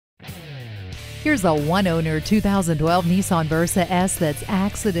Here's a one-owner 2012 Nissan Versa S that's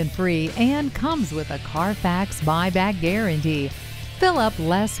accident-free and comes with a CarFax Buy Back Guarantee. Fill up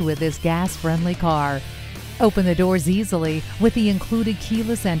less with this gas-friendly car. Open the doors easily with the included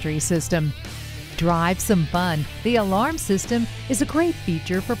keyless entry system. Drive some fun. The alarm system is a great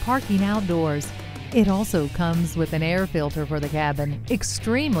feature for parking outdoors. It also comes with an air filter for the cabin,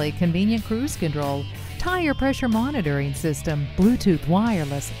 extremely convenient cruise control, tire pressure monitoring system, Bluetooth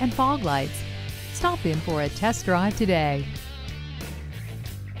wireless, and fog lights. Stop in for a test drive today.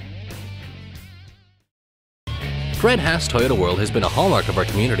 Fred Haas Toyota World has been a hallmark of our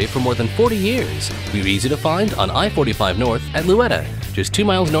community for more than 40 years. We're easy to find on I-45 North at Louetta, just 2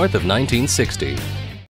 miles north of 1960.